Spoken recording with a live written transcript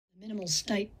animal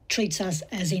state treats us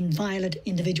as inviolate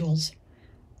individuals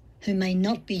who may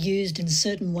not be used in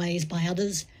certain ways by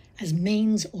others as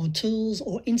means or tools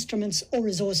or instruments or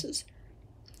resources.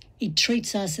 It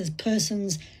treats us as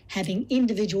persons having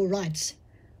individual rights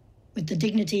with the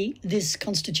dignity this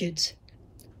constitutes,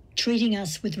 treating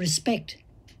us with respect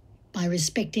by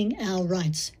respecting our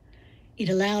rights. It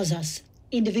allows us,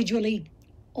 individually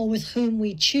or with whom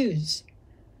we choose,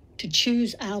 to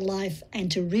choose our life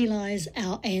and to realise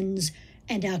our ends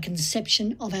and our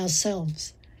conception of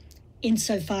ourselves,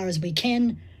 insofar as we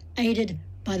can, aided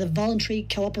by the voluntary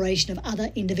cooperation of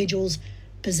other individuals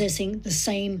possessing the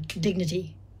same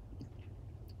dignity.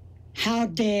 How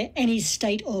dare any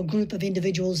state or group of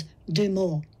individuals do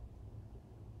more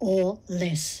or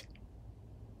less?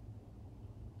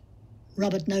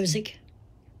 Robert Nozick,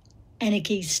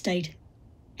 Anarchy, State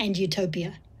and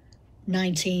Utopia,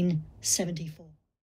 1974.